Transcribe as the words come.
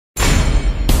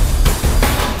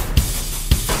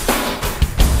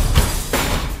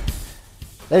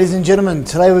Ladies and gentlemen,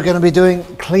 today we're going to be doing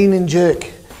clean and jerk.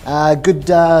 Good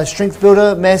strength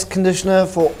builder, mass conditioner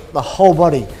for the whole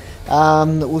body.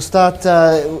 We'll start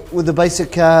with the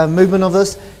basic movement of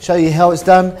this, show you how it's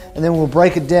done, and then we'll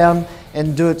break it down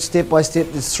and do it step by step.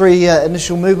 There's three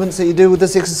initial movements that you do with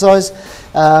this exercise.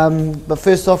 But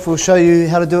first off, we'll show you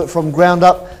how to do it from ground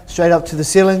up, straight up to the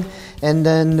ceiling, and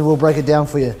then we'll break it down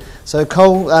for you. So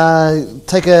Cole,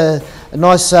 take a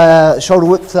nice shoulder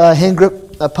width hand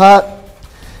grip apart.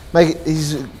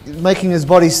 He's making his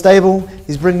body stable,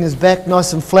 he's bringing his back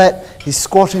nice and flat, he's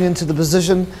squatting into the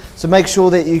position. So make sure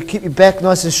that you keep your back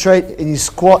nice and straight and you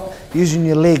squat using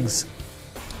your legs.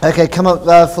 Okay, come up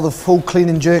for the full clean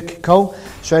and jerk, Cole,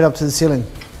 straight up to the ceiling.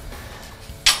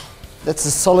 That's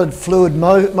a solid fluid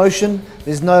motion.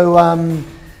 There's no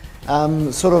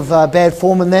bad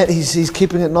form in that. He's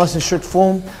keeping it nice and strict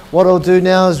form. What I'll do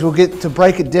now is we'll get to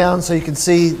break it down so you can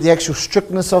see the actual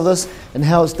strictness of this and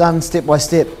how it's done step by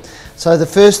step. So the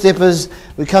first step is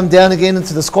we come down again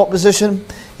into the squat position.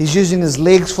 He's using his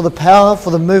legs for the power, for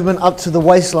the movement up to the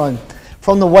waistline.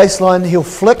 From the waistline he'll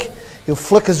flick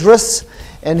his wrists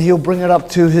and he'll bring it up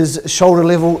to his shoulder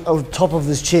level on top of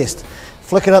his chest.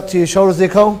 Flick it up to your shoulders there,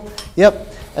 Cole.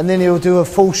 Yep. And then he'll do a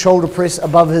full shoulder press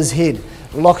above his head,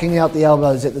 locking out the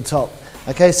elbows at the top.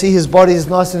 Okay, see his body is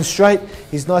nice and straight,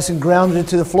 he's nice and grounded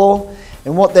to the floor,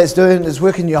 and what that's doing is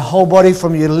working your whole body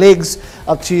from your legs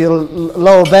up to your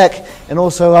lower back and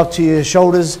also up to your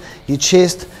shoulders, your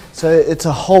chest. So it's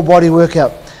a whole body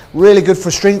workout. Really good for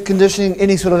strength conditioning,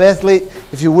 any sort of athlete.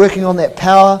 If you're working on that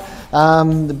power,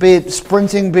 be it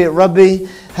sprinting, be it rugby,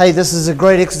 hey, this is a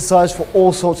great exercise for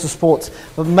all sorts of sports.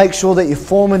 But make sure that your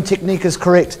form and technique is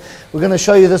correct. We're going to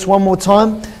show you this one more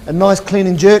time. A nice clean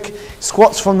and jerk,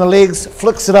 squats from the legs,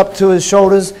 flicks it up to his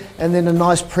shoulders, and then a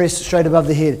nice press straight above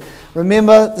the head.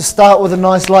 Remember to start with a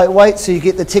nice light weight so you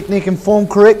get the technique and form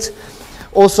correct.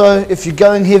 Also, if you're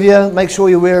going heavier, make sure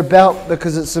you wear a belt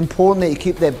because it's important that you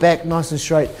keep that back nice and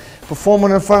straight.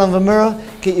 Performing in front of the mirror,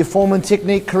 get your form and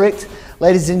technique correct.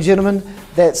 Ladies and gentlemen,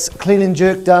 that's clean and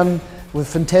jerk done with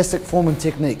fantastic form and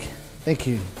technique. Thank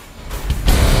you.